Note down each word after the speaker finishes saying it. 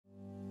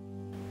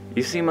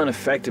You seem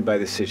unaffected by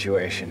this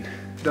situation.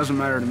 It doesn't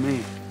matter to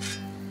me.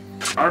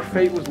 Our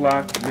fate was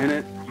locked the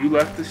minute you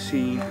left the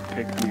scene and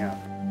picked me up.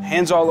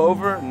 Hands all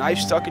over, knife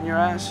stuck in your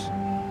ass.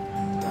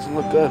 Doesn't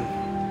look good.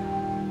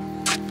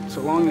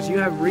 So long as you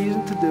have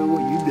reason to do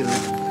what you do,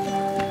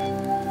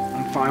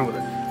 I'm fine with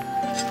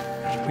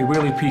it. We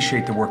really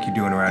appreciate the work you're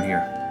doing around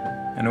here.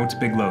 I know it's a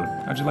big load.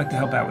 How'd you like to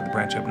help out with the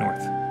branch up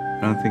north? I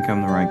don't think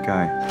I'm the right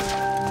guy.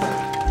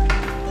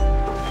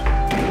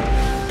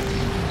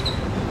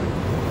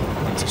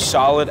 It's a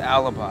solid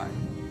alibi.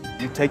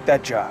 You take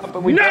that job.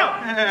 But we No!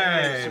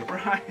 Hey!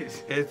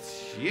 Surprise.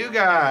 It's you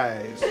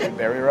guys.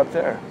 Bury her up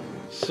there.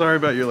 Sorry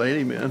about your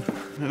lady, man.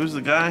 Who's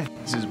the guy?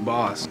 It's his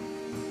boss.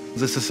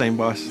 Is this the same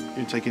boss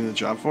you're taking the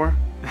job for?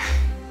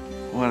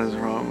 What is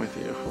wrong with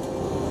you?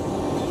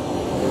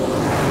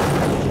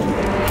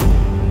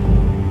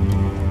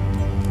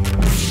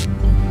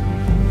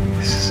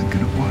 This isn't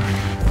gonna work.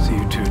 So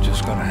you two are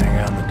just gonna hang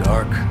out in the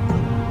dark?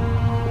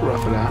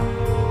 Rough it out.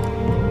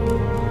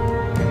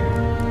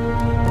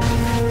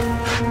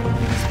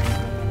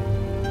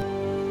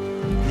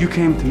 You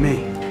came to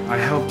me. I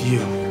helped you.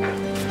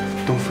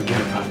 Don't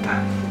forget about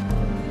that.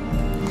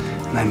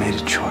 And I made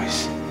a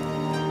choice.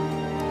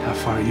 How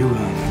far are you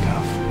willing to go?